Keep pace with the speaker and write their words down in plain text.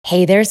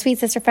Hey there, sweet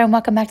sister friend.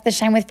 Welcome back to the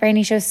Shine with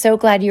Franny show. So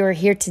glad you are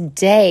here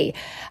today.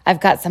 I've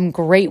got some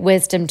great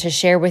wisdom to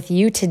share with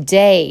you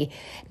today.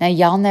 Now,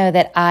 y'all know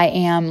that I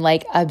am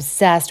like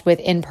obsessed with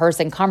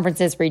in-person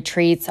conferences,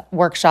 retreats,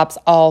 workshops,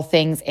 all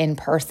things in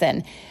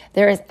person.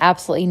 There is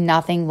absolutely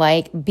nothing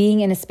like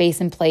being in a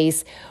space and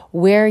place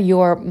where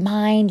your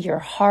mind, your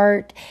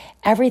heart,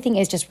 everything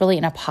is just really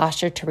in a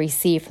posture to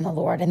receive from the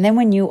Lord. And then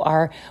when you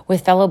are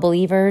with fellow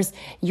believers,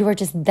 you are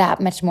just that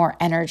much more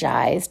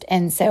energized.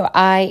 And so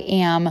I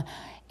am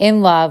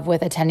in love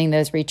with attending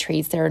those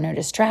retreats. There are no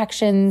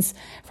distractions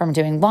from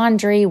doing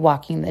laundry,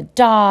 walking the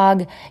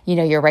dog,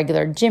 your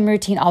regular gym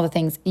routine, all the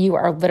things. You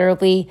are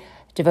literally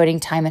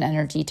devoting time and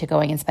energy to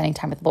going and spending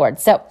time with the Lord.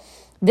 So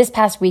this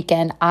past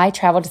weekend, I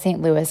traveled to St.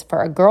 Louis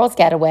for a girls'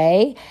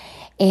 getaway,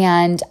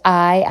 and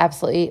I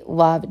absolutely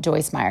love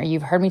Joyce Meyer.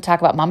 You've heard me talk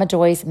about Mama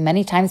Joyce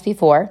many times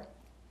before.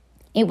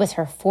 It was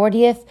her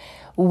 40th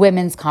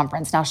women's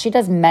conference. Now, she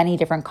does many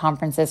different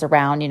conferences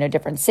around,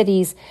 different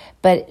cities,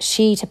 but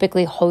she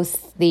typically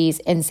hosts these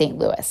in St.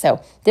 Louis.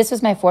 So this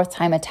was my fourth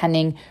time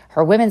attending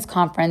her women's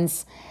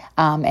conference,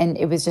 and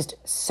it was just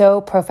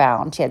so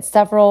profound. She had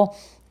several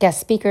guest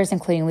speakers,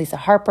 including Lisa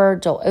Harper,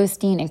 Joel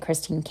Osteen, and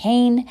Christine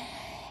Kane.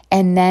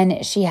 And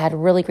then she had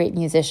really great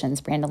musicians.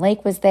 Brandon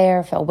Lake was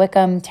there, Phil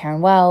Wickham, Taryn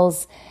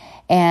Wells,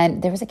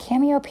 and there was a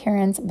cameo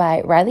appearance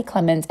by Riley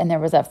Clemens, and there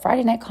was a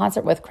Friday night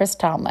concert with Chris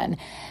Tomlin.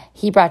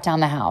 He brought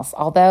down the house.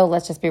 Although,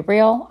 let's just be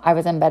real, I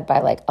was in bed by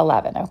like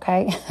 11,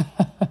 okay?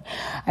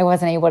 I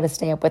wasn't able to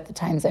stay up with the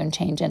time zone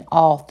change and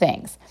all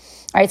things.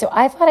 All right, so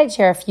I thought I'd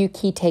share a few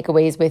key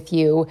takeaways with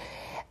you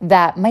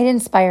that might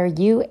inspire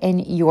you in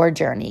your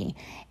journey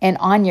and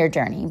on your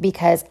journey,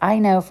 because I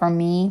know for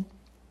me,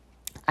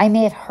 I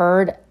may have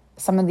heard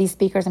some of these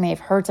speakers, I may have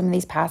heard some of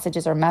these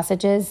passages or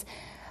messages,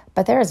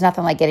 but there is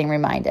nothing like getting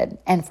reminded.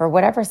 And for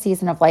whatever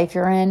season of life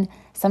you're in,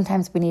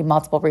 sometimes we need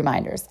multiple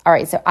reminders. All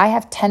right, so I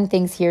have 10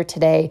 things here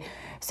today.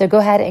 So go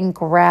ahead and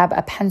grab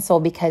a pencil,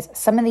 because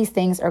some of these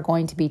things are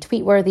going to be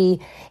tweet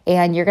worthy,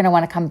 and you're going to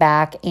want to come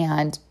back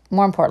and,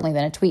 more importantly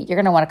than a tweet, you're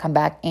going to want to come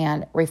back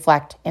and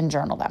reflect and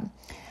journal them.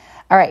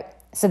 All right,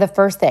 so the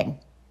first thing,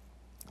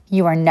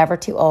 you are never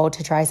too old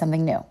to try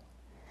something new.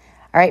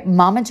 All right,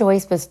 Mama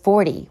Joyce was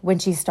 40 when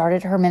she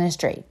started her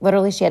ministry.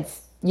 Literally, she had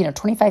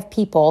 25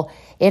 people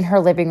in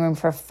her living room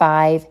for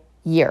 5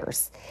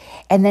 years.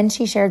 And then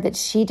she shared that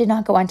she did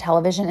not go on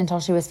television until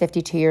she was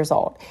 52 years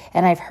old.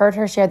 And I've heard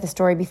her share the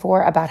story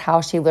before about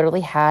how she literally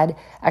had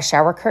a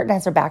shower curtain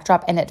as her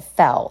backdrop and it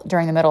fell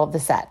during the middle of the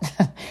set.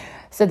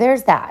 So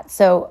there's that.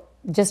 So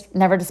just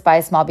never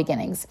despise small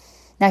beginnings.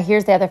 Now,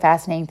 here's the other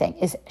fascinating thing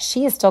is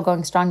she is still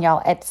going strong,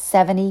 y'all, at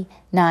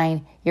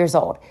 79 years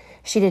old.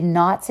 She did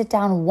not sit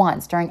down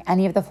once during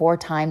any of the 4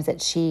 times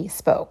that she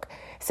spoke.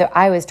 So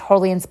I was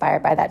totally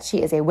inspired by that.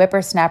 She is a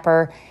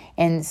whippersnapper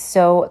in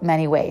so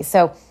many ways.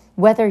 So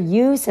whether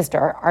you, sister,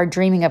 are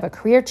dreaming of a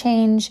career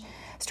change,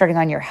 starting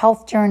on your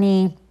health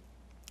journey,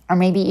 or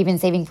maybe even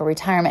saving for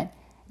retirement,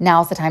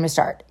 now's the time to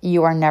start.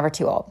 You are never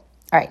too old.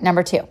 All right,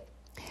 number 2.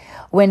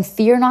 When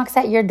fear knocks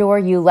at your door,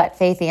 you let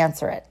faith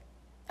answer it.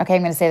 Okay,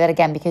 I'm going to say that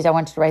again because I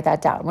want you to write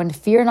that down. When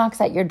fear knocks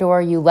at your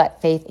door, you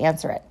let faith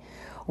answer it.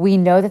 We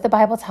know that the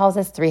Bible tells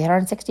us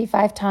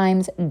 365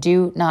 times,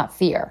 do not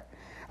fear.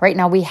 Right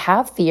now we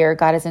have fear.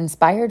 God has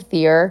inspired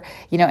fear,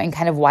 and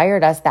kind of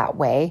wired us that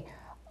way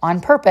on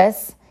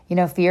purpose.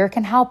 Fear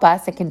can help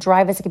us. It can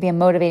drive us. It can be a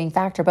motivating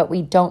factor, but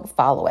we don't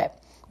follow it.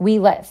 We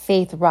let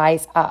faith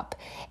rise up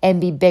and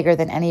be bigger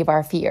than any of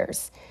our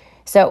fears.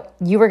 So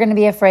you are going to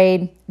be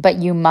afraid, but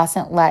you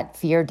mustn't let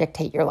fear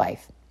dictate your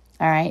life.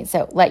 All right.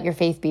 So let your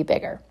faith be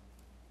bigger.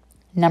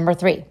 Number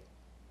 3.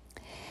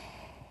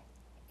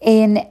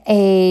 And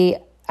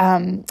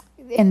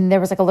there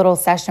was like a little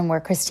session where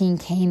Christine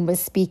Kane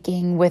was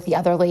speaking with the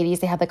other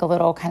ladies. They had like a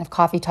little kind of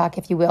coffee talk,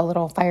 if you will, a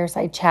little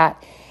fireside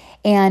chat.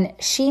 And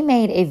she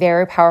made a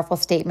very powerful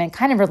statement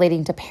kind of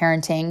relating to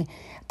parenting,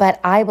 but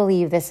I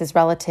believe this is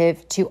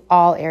relative to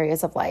all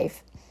areas of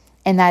life.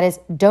 And that is,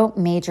 don't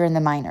major in the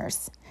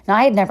minors. Now,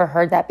 I had never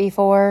heard that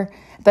before,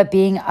 but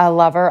being a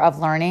lover of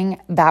learning,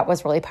 that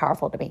was really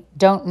powerful to me.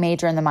 Don't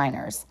major in the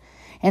minors.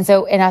 And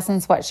so in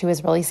essence, what she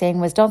was really saying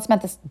was don't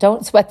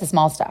sweat the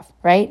small stuff,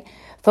 right?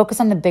 Focus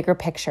on the bigger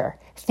picture.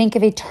 Think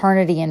of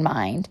eternity in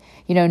mind,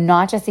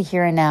 not just the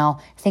here and now.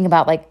 Think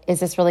about like,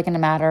 is this really going to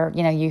matter?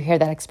 You hear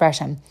that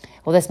expression.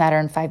 Will this matter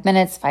in 5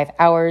 minutes, 5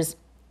 hours,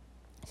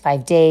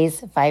 5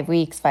 days, 5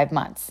 weeks, 5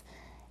 months?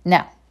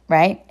 No,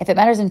 right? If it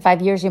matters in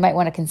 5 years, you might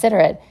want to consider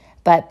it.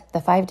 But the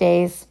 5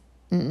 days,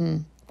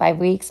 5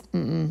 weeks,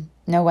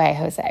 no way,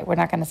 Jose. We're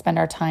not going to spend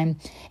our time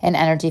and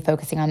energy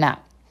focusing on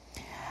that.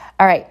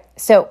 All right.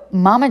 So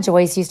Mama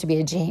Joyce used to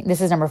be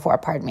this is number 4,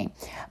 pardon me.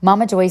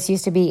 Mama Joyce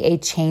used to be a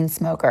chain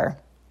smoker.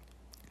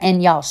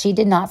 And y'all, she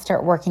did not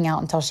start working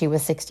out until she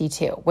was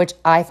 62, which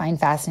I find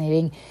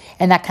fascinating.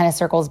 And that kind of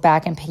circles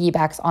back and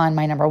piggybacks on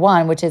my number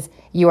 1, which is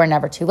you are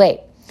never too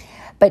late.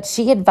 But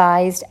she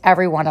advised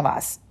every one of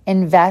us,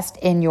 invest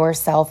in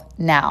yourself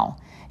now.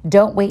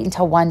 Don't wait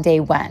until one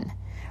day when,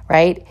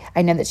 right?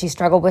 I know that she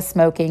struggled with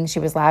smoking. She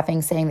was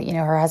laughing, saying that,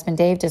 her husband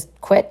Dave just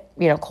quit,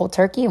 cold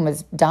turkey and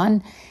was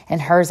done. And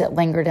hers, it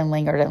lingered and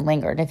lingered and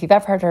lingered. And if you've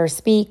ever heard her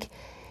speak,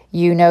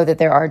 you know that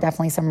there are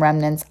definitely some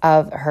remnants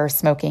of her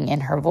smoking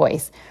in her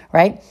voice,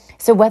 right?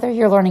 So whether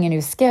you're learning a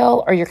new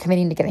skill or you're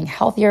committing to getting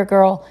healthier,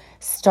 girl,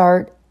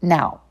 start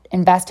now.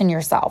 Invest in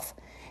yourself.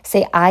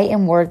 Say, I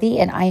am worthy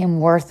and I am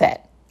worth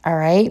it, all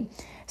right?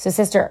 So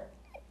sister,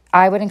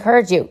 I would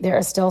encourage you. There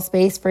is still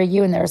space for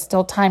you and there is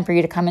still time for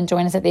you to come and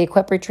join us at the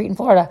Equip Retreat in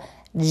Florida.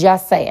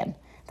 Just saying.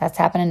 That's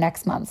happening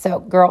next month. So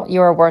girl, you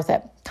are worth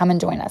it. Come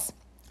and join us.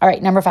 All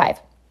right, number 5.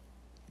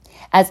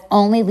 As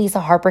only Lisa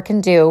Harper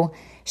can do,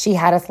 she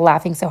had us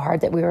laughing so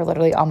hard that we were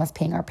literally almost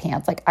peeing our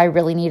pants. Like I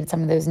really needed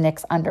some of those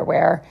NYX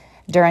underwear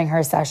during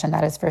her session.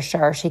 That is for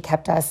sure. She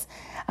kept us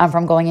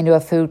from going into a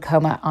food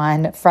coma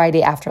on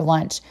Friday after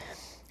lunch.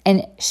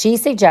 And she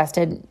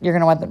suggested, you're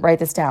going to want to write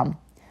this down,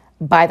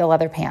 buy the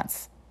leather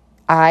pants.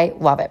 I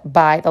love it.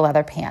 Buy the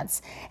leather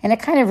pants. And it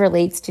kind of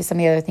relates to some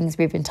of the other things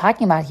we've been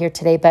talking about here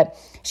today. But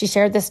she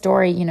shared this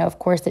story, of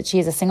course, that she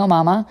is a single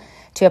mama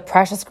to a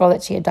precious girl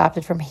that she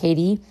adopted from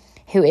Haiti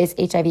who is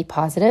HIV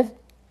positive.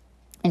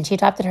 And she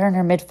adopted her in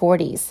her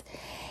mid-40s.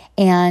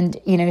 And,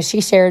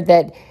 she shared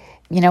that,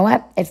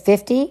 at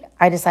 50,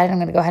 I decided I'm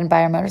going to go ahead and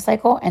buy her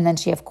motorcycle. And then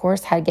she, of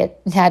course, had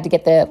to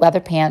get the leather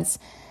pants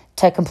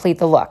to complete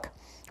the look,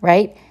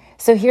 right?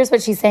 So here's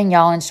what she's saying,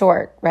 y'all, in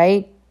short,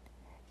 right?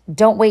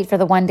 Don't wait for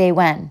the one day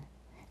when.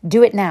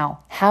 Do it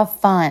now. Have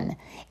fun.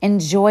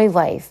 Enjoy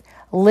life.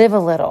 Live a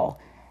little.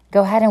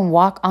 Go ahead and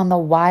walk on the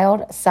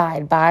wild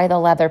side. Buy the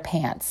leather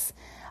pants.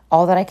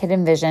 All that I could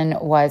envision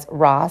was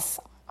Ross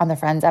on the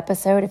Friends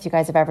episode. If you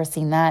guys have ever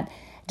seen that,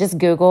 just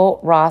Google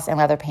Ross and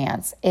leather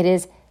pants. It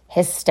is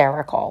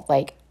hysterical.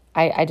 Like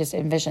I just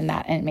envisioned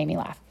that and it made me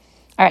laugh.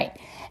 All right.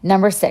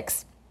 Number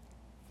 6.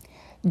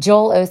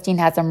 Joel Osteen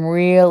had some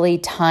really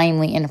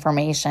timely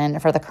information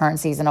for the current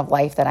season of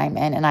life that I'm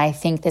in, and I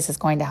think this is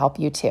going to help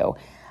you too.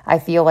 I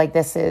feel like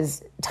this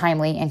is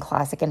timely and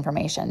classic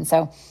information.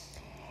 So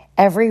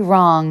every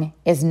wrong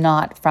is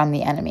not from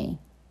the enemy.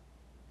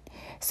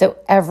 So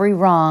every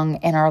wrong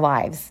in our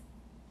lives,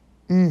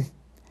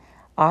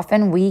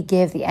 often we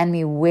give the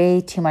enemy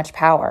way too much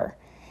power,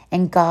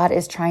 and God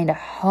is trying to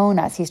hone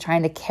us. He's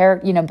trying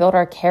to build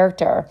our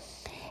character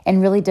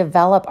and really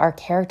develop our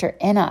character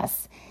in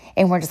us.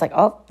 And we're just like,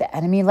 oh, the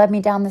enemy led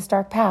me down this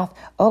dark path.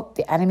 Oh,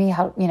 the enemy,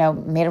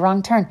 made a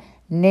wrong turn.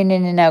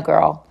 No,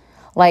 girl.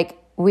 Like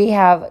we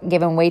have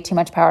given way too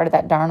much power to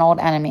that darn old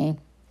enemy.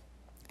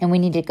 And we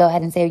need to go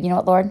ahead and say, you know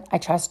what, Lord, I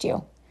trust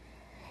you.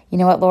 You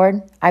know what,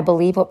 Lord, I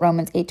believe what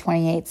Romans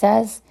 8:28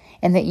 says,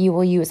 and that you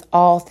will use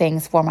all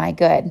things for my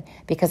good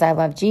because I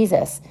love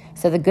Jesus.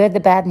 So the good, the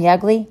bad, and the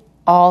ugly,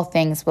 all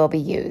things will be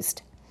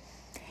used.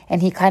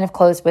 And he kind of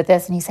closed with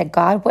this and he said,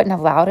 God wouldn't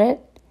have allowed it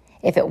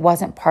if it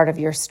wasn't part of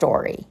your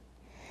story.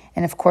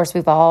 And of course,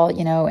 we've all,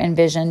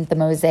 envisioned the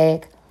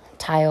mosaic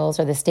tiles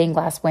or the stained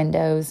glass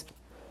windows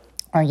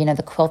or,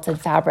 the quilted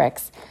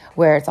fabrics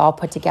where it's all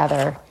put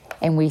together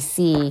and we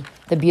see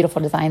the beautiful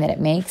design that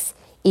it makes,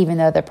 even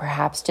though they're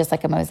perhaps just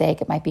like a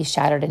mosaic, it might be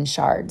shattered in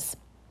shards.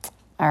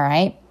 All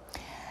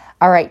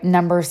right.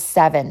 Number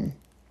 7.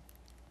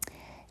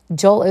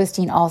 Joel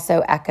Osteen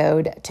also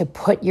echoed to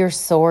put your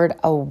sword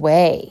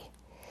away.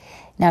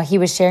 Now, he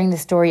was sharing the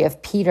story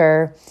of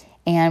Peter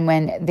and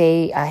when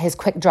his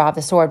quick draw of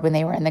the sword when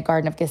they were in the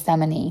Garden of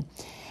Gethsemane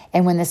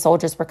and when the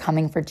soldiers were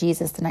coming for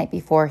Jesus the night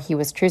before he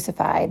was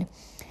crucified.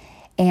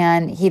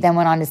 And he then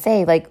went on to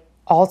say, like,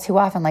 all too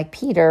often, like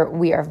Peter,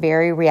 we are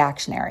very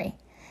reactionary.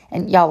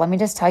 And y'all, let me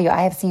just tell you,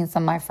 I have seen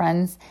some of my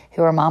friends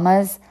who are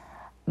mamas,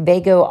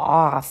 they go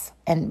off.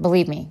 And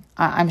believe me,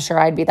 I'm sure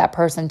I'd be that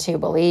person too.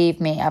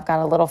 Believe me, I've got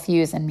a little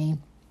fuse in me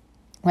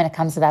when it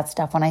comes to that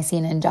stuff when I see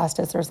an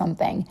injustice or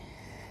something.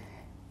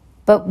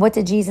 But what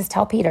did Jesus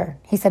tell Peter?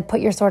 He said,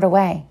 put your sword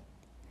away.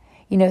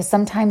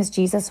 Sometimes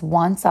Jesus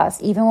wants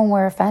us, even when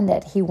we're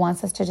offended, he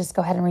wants us to just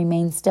go ahead and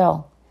remain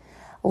still.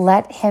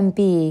 Let him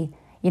be,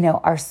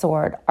 our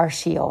sword, our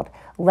shield.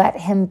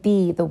 Let him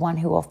be the one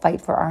who will fight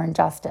for our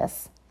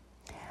injustice.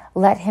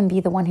 Let him be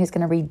the one who's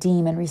going to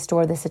redeem and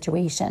restore the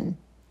situation.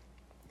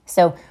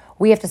 So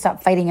we have to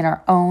stop fighting in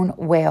our own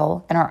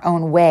will, in our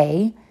own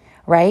way,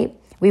 right?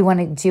 We want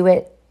to do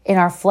it in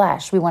our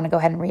flesh. We want to go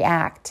ahead and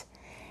react.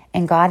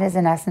 And God is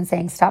in essence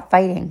saying, stop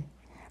fighting,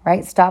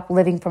 right? Stop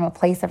living from a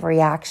place of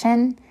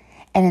reaction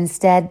and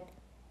instead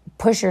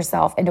push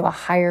yourself into a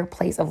higher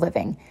place of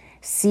living.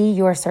 See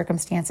your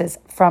circumstances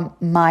from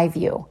my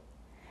view,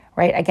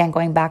 right? Again,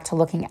 going back to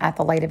looking at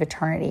the light of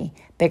eternity,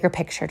 bigger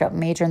picture, don't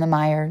major in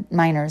the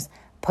minors,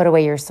 put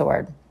away your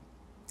sword.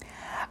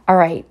 All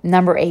right,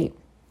 number 8.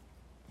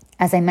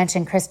 As I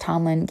mentioned, Chris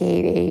Tomlin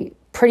gave a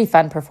pretty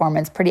fun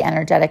performance, pretty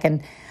energetic,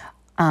 and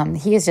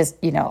he is just,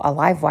 a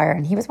live wire.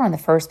 And he was one of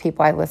the first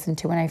people I listened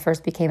to when I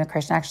first became a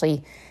Christian,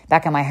 actually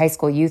back in my high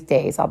school youth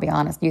days, I'll be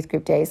honest, youth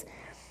group days.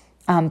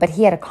 But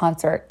he had a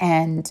concert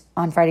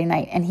on Friday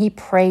night and he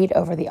prayed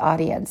over the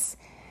audience.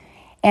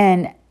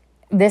 And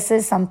this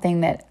is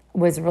something that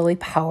was really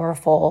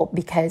powerful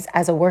because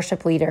as a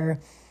worship leader,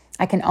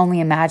 I can only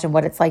imagine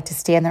what it's like to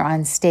stand there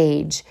on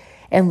stage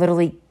and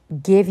literally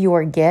give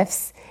your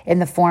gifts in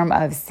the form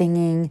of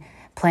singing,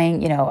 playing,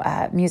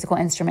 musical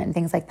instrument and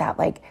things like that.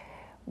 Like,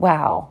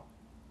 wow,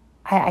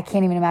 I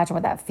can't even imagine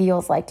what that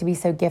feels like to be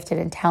so gifted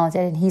and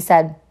talented. And he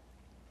said,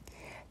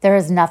 there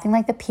is nothing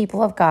like the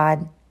people of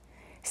God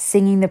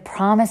singing the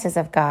promises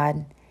of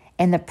God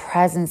in the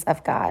presence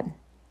of God.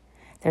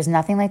 There's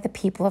nothing like the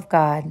people of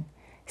God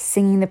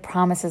singing the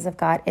promises of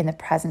God in the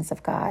presence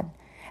of God.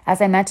 As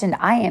I mentioned,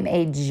 I am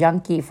a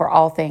junkie for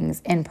all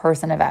things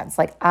in-person events.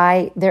 Like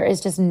there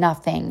is just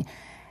nothing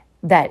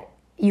that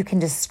you can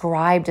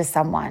describe to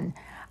someone.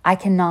 I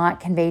cannot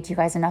convey to you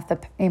guys enough the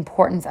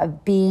importance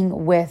of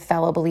being with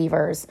fellow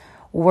believers,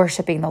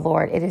 worshiping the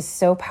Lord. It is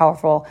so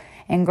powerful.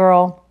 And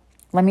girl,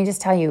 let me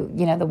just tell you,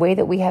 the way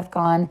that we have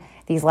gone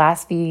these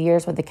last few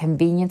years with the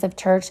convenience of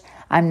church,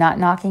 I'm not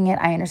knocking it.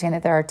 I understand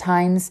that there are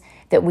times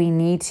that we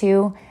need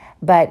to,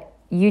 but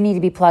you need to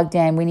be plugged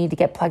in. We need to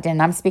get plugged in.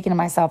 And I'm speaking to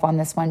myself on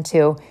this one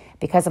too,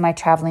 because of my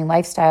traveling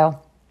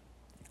lifestyle.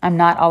 I'm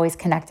not always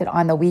connected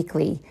on the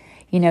weekly,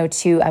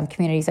 to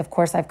communities. Of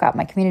course, I've got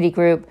my community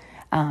group,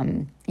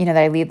 that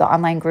I lead the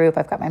online group.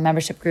 I've got my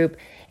membership group.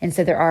 And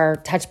so there are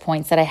touch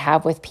points that I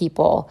have with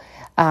people.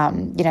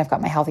 I've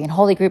got my Healthy and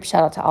Holy group.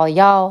 Shout out to all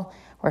y'all.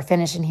 We're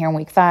finishing here in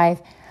week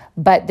 5.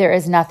 But there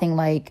is nothing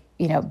like,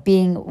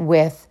 being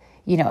with,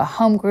 a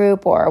home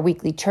group or a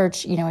weekly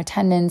church,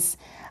 attendance,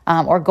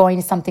 or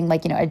going to something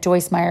like, a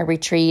Joyce Meyer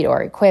retreat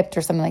or Equipped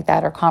or something like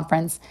that, or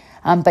conference.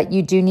 But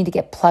you do need to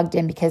get plugged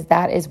in, because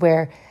that is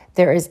where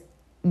there is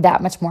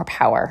that much more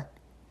power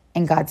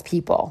in God's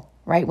people,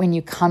 right? When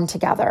you come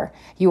together,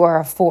 you are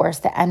a force.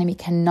 The enemy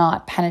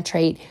cannot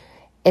penetrate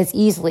as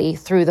easily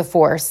through the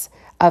force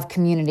of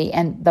community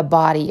and the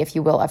body, if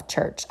you will, of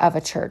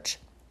a church,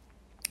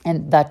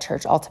 and the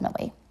church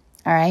ultimately.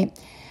 All right.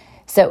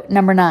 So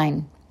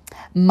 9,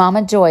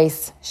 Mama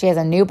Joyce, she has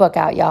a new book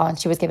out, y'all, and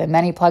she was given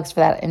many plugs for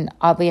that. And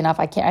oddly enough,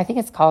 I think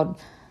it's called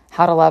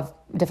How to Love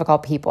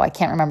Difficult People. I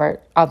can't remember.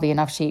 Oddly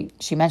enough, she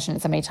mentioned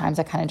it so many times,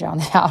 I kind of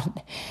drowned it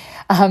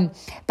out.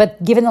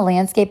 But given the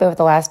landscape over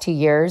the last 2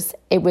 years,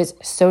 it was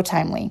so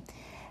timely.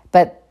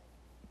 But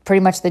pretty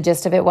much the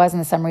gist of it was, in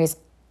the summary, is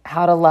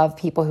how to love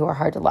people who are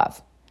hard to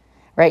love.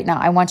 Right now,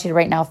 I want you to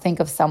right now think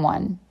of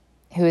someone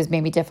who is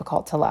maybe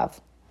difficult to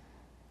love.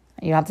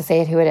 You don't have to say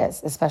it who it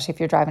is, especially if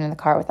you're driving in the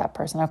car with that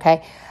person,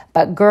 okay?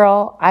 But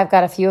girl, I've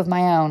got a few of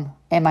my own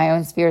in my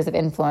own spheres of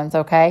influence,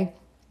 okay?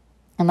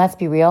 And let's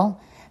be real,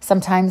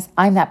 sometimes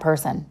I'm that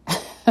person,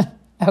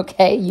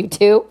 okay? You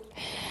too?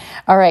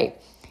 All right,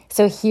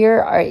 so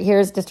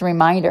here's just a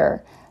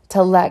reminder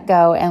to let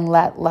go and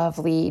let love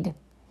lead.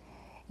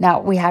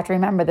 Now, we have to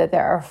remember that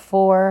there are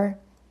 4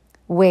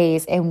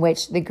 ways in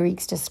which the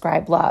Greeks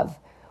describe love.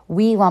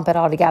 We lump it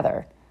all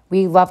together.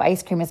 We love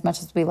ice cream as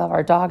much as we love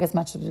our dog, as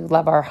much as we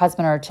love our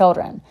husband or our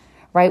children,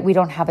 right? We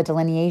don't have a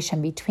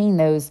delineation between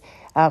those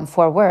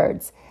 4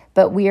 words,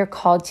 but we are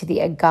called to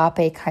the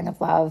agape kind of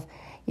love,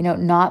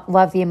 not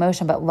love the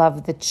emotion, but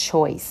love the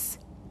choice,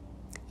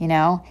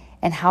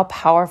 and how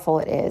powerful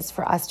it is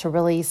for us to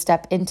really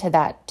step into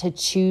that, to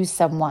choose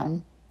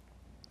someone.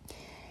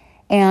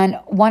 And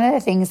one of the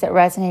things that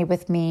resonated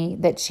with me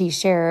that she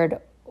shared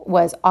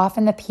was,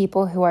 often the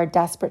people who are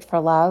desperate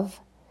for love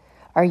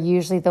are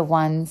usually the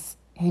ones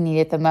who need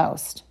it the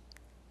most.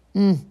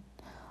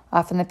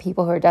 Often the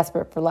people who are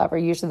desperate for love are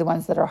usually the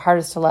ones that are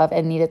hardest to love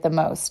and need it the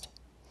most.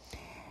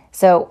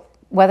 So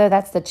whether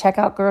that's the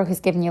checkout girl who's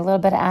giving you a little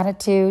bit of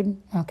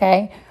attitude,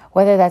 okay?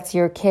 Whether that's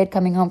your kid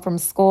coming home from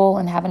school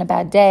and having a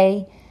bad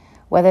day,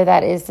 whether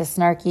that is the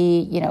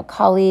snarky,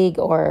 colleague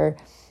or,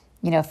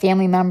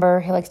 family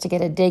member who likes to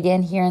get a dig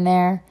in here and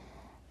there.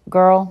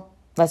 Girl,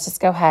 let's just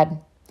go ahead.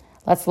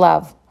 Let's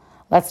love.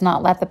 Let's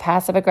not let the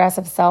passive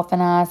aggressive self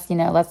in us,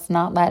 let's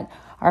not let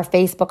our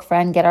Facebook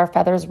friend get our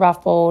feathers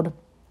ruffled.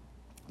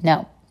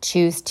 No,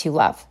 choose to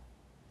love.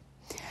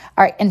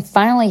 All right, and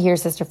finally here,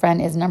 sister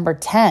friend, is number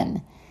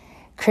 10.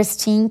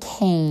 Christine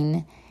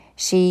Caine.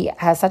 She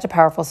has such a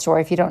powerful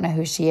story. If you don't know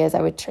who she is,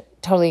 I would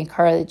totally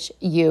encourage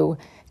you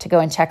to go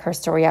and check her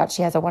story out.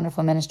 She has a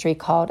wonderful ministry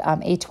called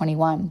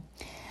A21.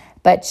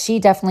 But she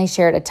definitely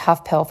shared a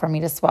tough pill for me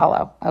to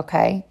swallow,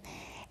 okay?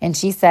 And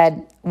she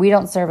said, we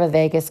don't serve a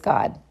Vegas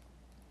God.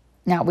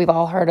 Now, we've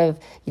all heard of,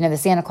 the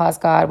Santa Claus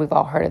God. We've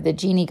all heard of the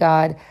genie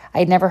God. I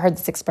had never heard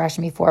this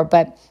expression before,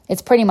 but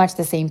it's pretty much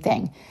the same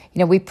thing.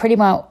 We pretty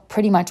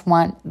much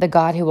want the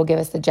God who will give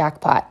us the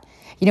jackpot,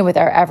 with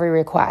our every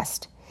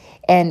request.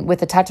 And with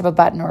the touch of a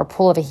button or a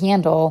pull of a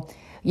handle,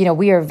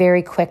 we are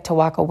very quick to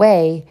walk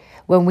away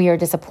when we are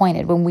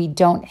disappointed, when we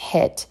don't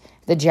hit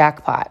the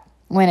jackpot,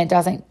 when it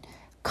doesn't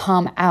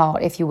come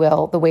out, if you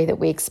will, the way that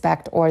we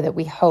expect or that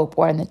we hope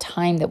or in the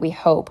time that we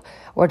hope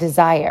or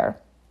desire.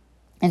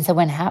 And so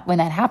when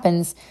that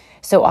happens,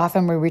 so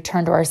often we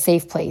return to our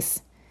safe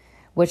place,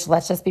 which,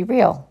 let's just be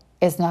real,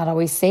 is not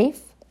always safe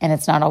and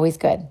it's not always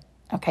good.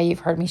 Okay, you've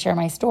heard me share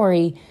my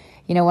story.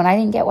 When I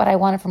didn't get what I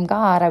wanted from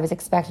God, I was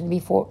expected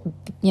before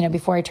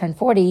I turned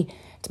 40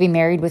 to be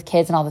married with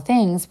kids and all the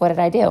things. What did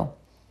I do?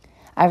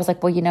 I was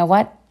like, well, you know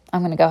what? I'm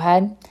going to go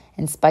ahead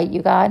in spite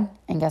you, God.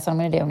 And guess what I'm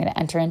going to do? I'm going to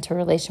enter into a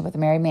relationship with a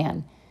married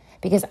man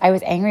because I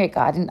was angry at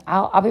God. And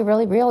I'll be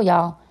really real,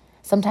 y'all.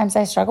 Sometimes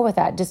I struggle with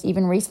that. Just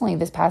even recently,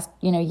 this past,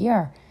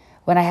 year,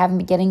 when I haven't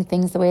been getting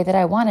things the way that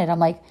I wanted, I'm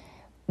like,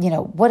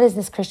 what is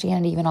this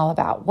Christianity even all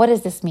about? What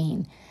does this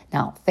mean?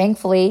 Now,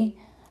 thankfully,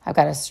 I've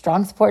got a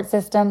strong support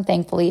system.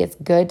 Thankfully, it's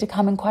good to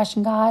come and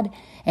question God,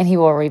 and he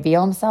will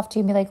reveal himself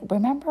to me like,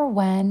 remember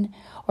when,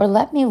 or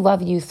let me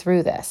love you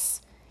through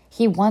this.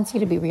 He wants you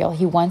to be real.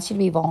 He wants you to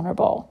be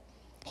vulnerable.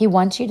 He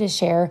wants you to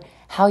share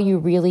how you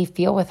really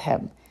feel with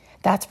him.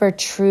 That's where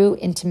true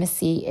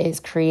intimacy is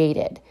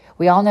created.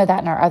 We all know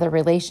that in our other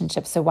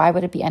relationships, so why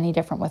would it be any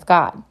different with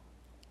God?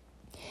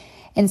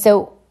 And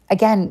so,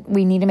 again,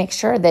 we need to make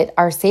sure that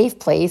our safe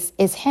place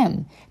is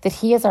him, that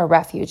he is our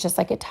refuge, just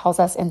like it tells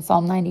us in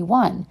Psalm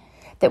 91,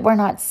 that we're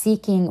not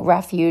seeking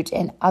refuge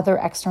in other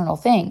external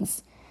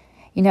things.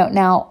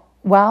 Now,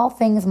 while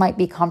things might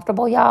be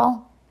comfortable,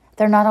 y'all,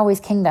 they're not always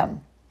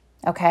kingdom,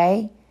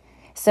 okay?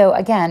 So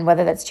again,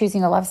 whether that's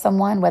choosing to love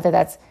someone, whether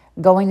that's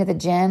going to the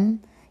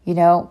gym,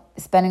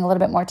 spending a little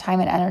bit more time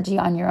and energy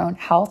on your own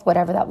health,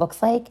 whatever that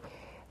looks like,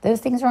 those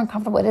things are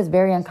uncomfortable. It is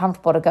very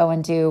uncomfortable to go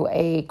and do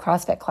a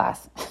CrossFit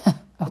class,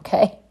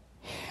 okay?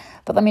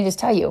 But let me just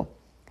tell you,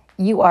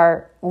 you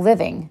are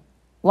living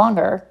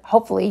longer.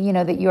 Hopefully,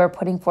 that you are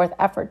putting forth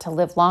effort to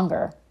live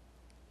longer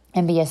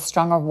and be a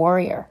stronger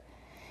warrior.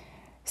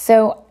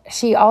 So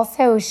she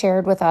also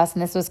shared with us,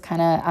 and this was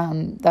kind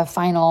of the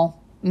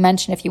final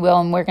mention, if you will,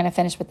 and we're going to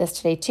finish with this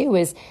today too,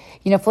 is,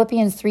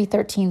 Philippians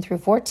 3:13 through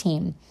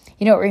 14.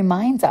 It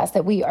reminds us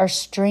that we are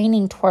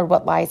straining toward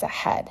what lies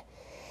ahead.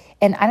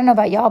 And I don't know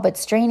about y'all, but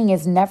straining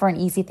is never an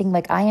easy thing.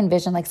 Like I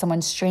envision like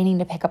someone straining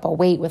to pick up a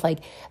weight with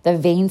like the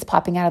veins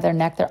popping out of their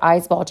neck, their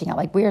eyes bulging out.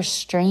 Like we are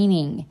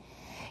straining,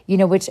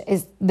 which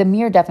is the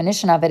mere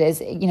definition of it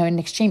is, an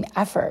extreme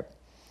effort.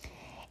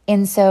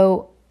 And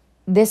so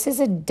this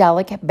is a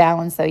delicate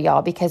balance though,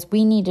 y'all, because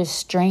we need to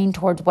strain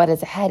towards what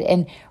is ahead.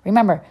 And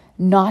remember,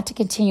 not to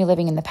continue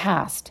living in the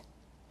past,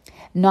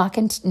 not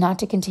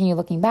to continue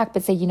looking back,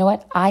 but say, you know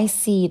what? I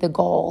see the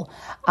goal.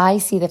 I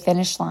see the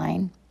finish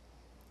line,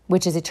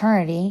 which is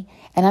eternity,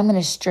 and I'm going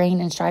to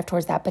strain and strive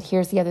towards that. But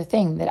here's the other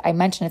thing that I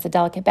mentioned. It's a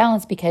delicate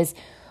balance because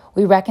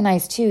we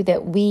recognize too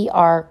that we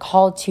are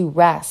called to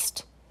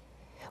rest.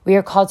 We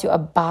are called to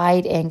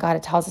abide in God.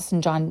 It tells us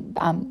in John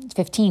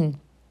 15,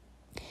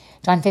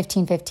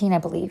 I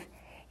believe,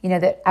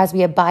 that as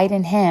we abide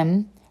in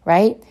him,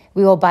 right,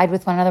 we will abide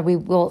with one another. We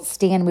will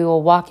stand, we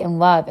will walk in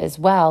love as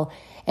well.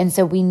 And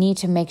so we need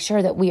to make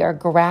sure that we are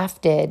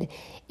grafted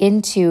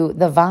into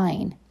the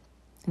vine,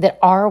 that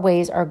our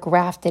ways are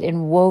grafted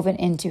and woven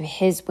into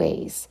his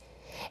ways.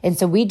 And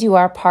so we do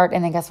our part,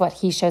 and then guess what?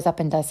 He shows up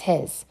and does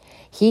his.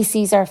 He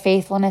sees our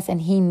faithfulness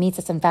and he meets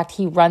us. In fact,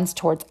 he runs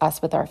towards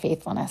us with our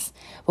faithfulness.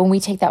 When we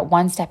take that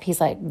one step,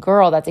 he's like,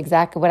 girl, that's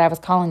exactly what I was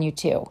calling you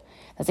to.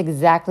 That's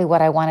exactly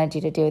what I wanted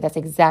you to do. That's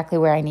exactly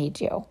where I need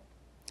you.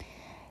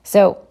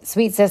 So,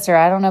 sweet sister,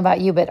 I don't know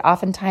about you, but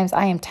oftentimes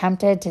I am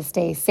tempted to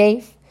stay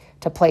safe,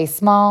 to play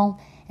small,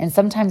 and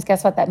sometimes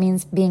guess what? That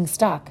means being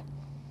stuck.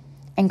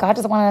 And God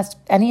doesn't want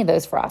any of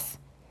those for us.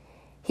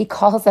 He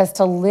calls us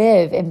to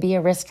live and be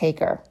a risk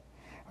taker,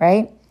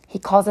 right? He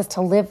calls us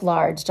to live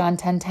large, John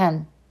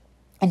 10:10.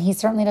 And he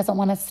certainly doesn't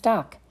want us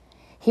stuck.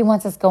 He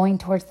wants us going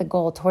towards the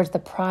goal, towards the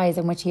prize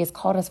in which he has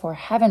called us for,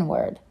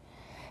 heavenward.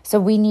 So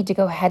we need to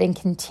go ahead and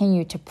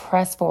continue to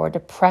press forward, to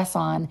press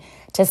on,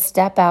 to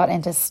step out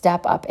and to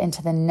step up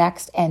into the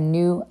next and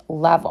new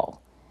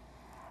level.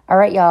 All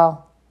right,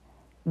 y'all.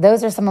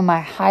 Those are some of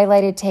my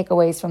highlighted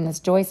takeaways from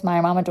this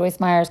Mama Joyce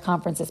Meyer's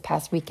conference this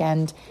past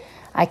weekend.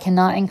 I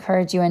cannot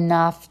encourage you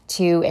enough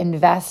to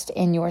invest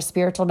in your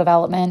spiritual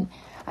development.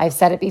 I've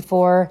said it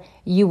before,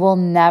 you will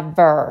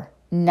never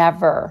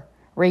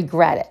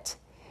regret it.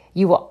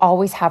 You will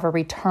always have a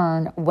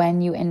return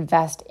when you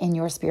invest in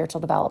your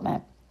spiritual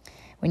development.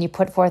 When you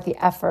put forth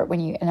the effort,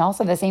 and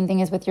also the same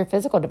thing is with your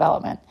physical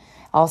development.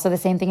 Also the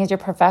same thing is your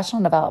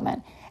professional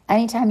development.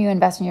 Anytime you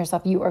invest in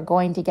yourself, you are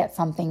going to get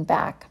something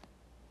back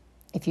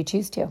if you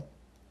choose to.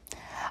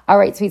 All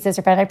right, sweet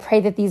sister friend, I pray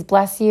that these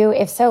bless you.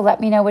 If so,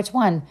 let me know which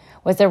one.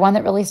 Was there one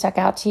that really stuck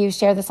out to you?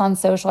 Share this on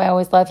social. I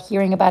always love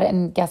hearing about it.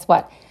 And guess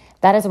what?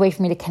 That is a way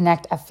for me to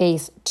connect a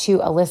face to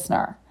a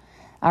listener.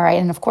 All right.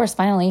 And of course,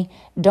 finally,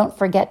 don't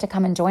forget to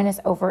come and join us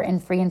over in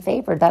Free and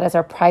Favored. That is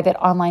our private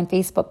online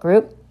Facebook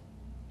group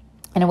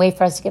and a way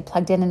for us to get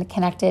plugged in and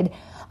connected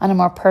on a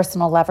more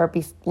personal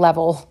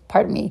level,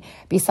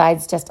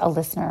 besides just a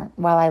listener.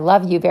 While I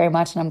love you very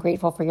much and I'm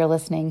grateful for your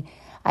listening,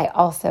 I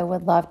also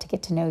would love to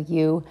get to know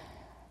you.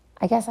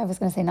 I guess I was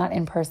going to say not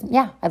in person.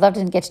 Yeah, I'd love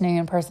to get to know you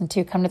in person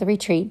too. Come to the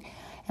retreat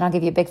and I'll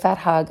give you a big fat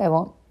hug. I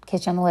won't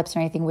kiss you on the lips or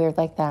anything weird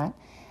like that.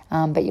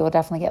 But you will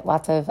definitely get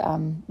lots of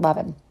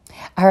loving.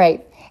 All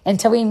right.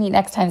 Until we meet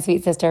next time,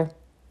 sweet sister,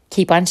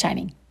 keep on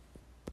shining.